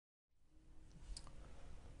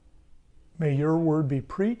May your word be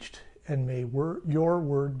preached, and may your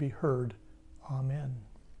word be heard. Amen.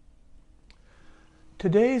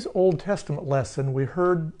 Today's Old Testament lesson, we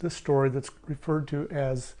heard the story that's referred to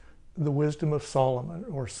as the wisdom of Solomon,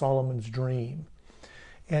 or Solomon's dream.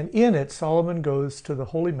 And in it, Solomon goes to the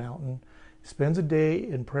holy mountain, spends a day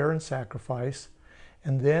in prayer and sacrifice,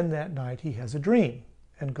 and then that night he has a dream.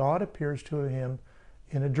 And God appears to him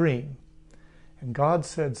in a dream. And God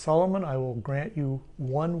said, Solomon, I will grant you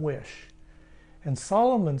one wish. And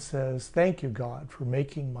Solomon says, thank you, God, for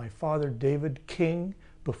making my father David king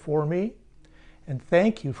before me. And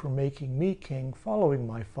thank you for making me king following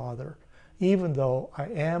my father, even though I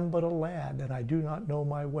am but a lad and I do not know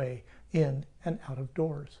my way in and out of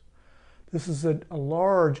doors. This is a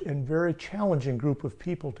large and very challenging group of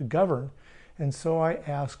people to govern, and so I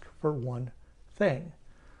ask for one thing: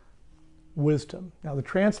 wisdom. Now, the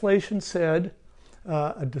translation said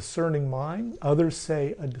a discerning mind. Others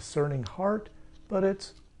say a discerning heart, but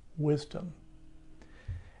it's wisdom.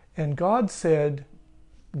 And God said,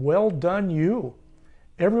 well done, you.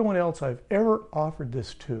 Everyone else I've ever offered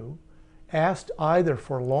this to asked either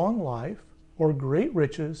for long life or great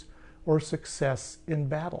riches or success in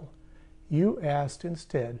battle. You asked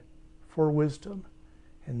instead for wisdom,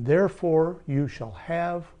 and therefore you shall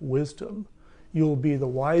have wisdom. You will be the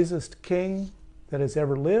wisest king that has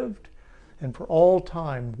ever lived, and for all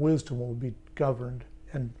time wisdom will be governed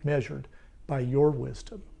and measured by your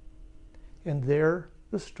wisdom. And there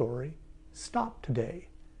the story stopped today.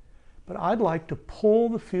 But I'd like to pull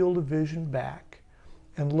the field of vision back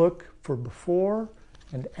and look for before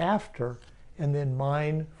and after, and then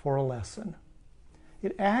mine for a lesson.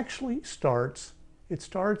 It actually starts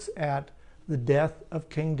at the death of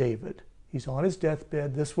King David. He's on his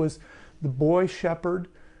deathbed. This was the boy shepherd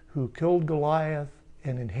who killed Goliath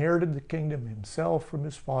and inherited the kingdom himself from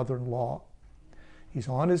his father-in-law. He's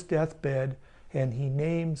on his deathbed, and he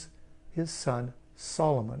names his son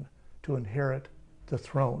Solomon to inherit the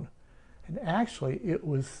throne. And actually, it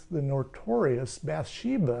was the notorious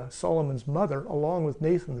Bathsheba, Solomon's mother, along with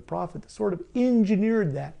Nathan the prophet, that sort of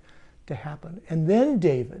engineered that to happen. And then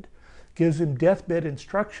David gives him deathbed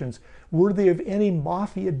instructions worthy of any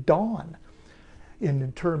Mafia Don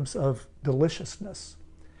in terms of deliciousness.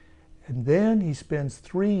 And then he spends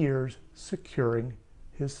 3 years securing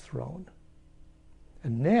his throne.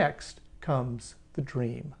 And next comes the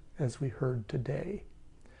dream, as we heard today.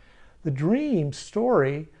 The dream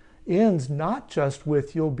story ends not just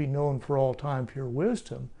with you'll be known for all time for your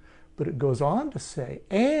wisdom, but it goes on to say,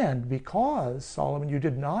 and because, Solomon, you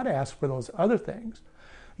did not ask for those other things,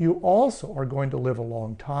 you also are going to live a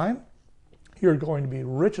long time, you're going to be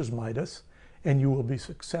rich as Midas, and you will be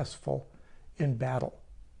successful in battle.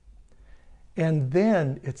 And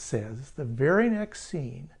then it says, the very next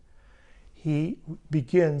scene, he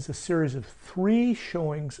begins a series of 3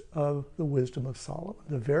 showings of the wisdom of Solomon.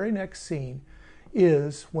 The very next scene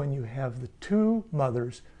is when you have the 2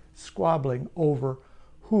 mothers squabbling over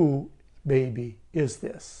who baby is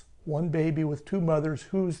this. One baby with 2 mothers,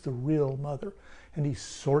 who's the real mother? And he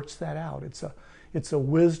sorts that out. It's a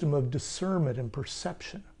wisdom of discernment and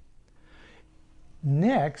perception.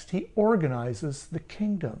 Next, he organizes the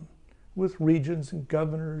kingdom with regions and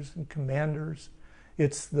governors and commanders.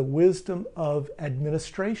 It's the wisdom of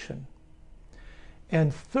administration.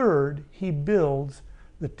 And third, he builds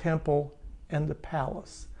the temple and the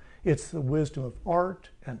palace. It's the wisdom of art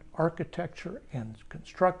and architecture and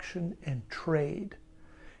construction and trade.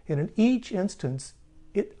 And in each instance,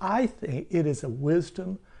 I think it is a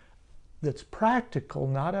wisdom that's practical,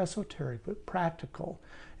 not esoteric, but practical.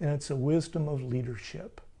 And it's a wisdom of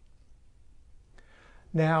leadership.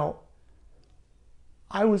 Now,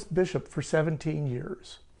 I was bishop for 17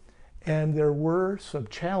 years, and there were some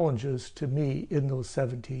challenges to me in those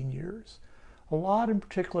 17 years. A lot in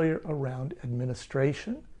particular around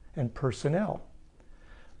administration and personnel.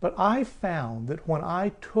 But I found that when I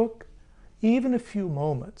took even a few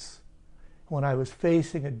moments, when I was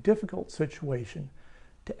facing a difficult situation,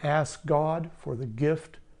 to ask God for the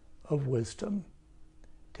gift of wisdom,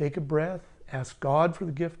 take a breath, ask God for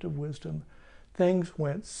the gift of wisdom, things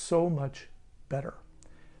went so much better.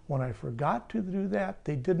 When I forgot to do that,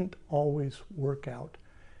 they didn't always work out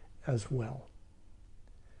as well.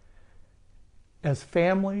 As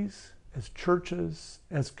families, as churches,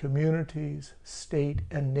 as communities, state,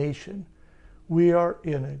 and nation, we are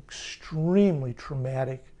in an extremely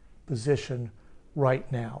traumatic position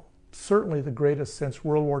right now. Certainly the greatest since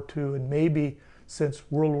World War II, and maybe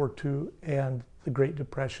since World War II and the Great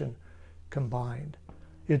Depression combined.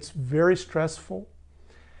 It's very stressful,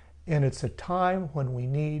 and it's a time when we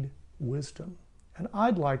need wisdom. And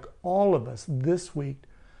I'd like all of us this week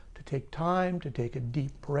to to take time to take a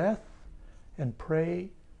deep breath and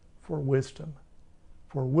pray for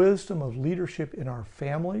wisdom of leadership in our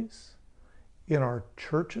families, in our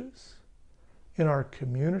churches, in our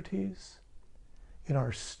communities, in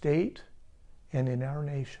our state, and in our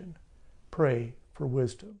nation. Pray for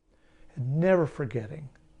wisdom. And never forgetting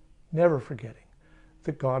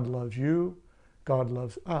that God loves you, God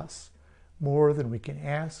loves us more than we can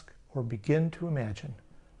ask or begin to imagine.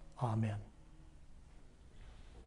 Amen.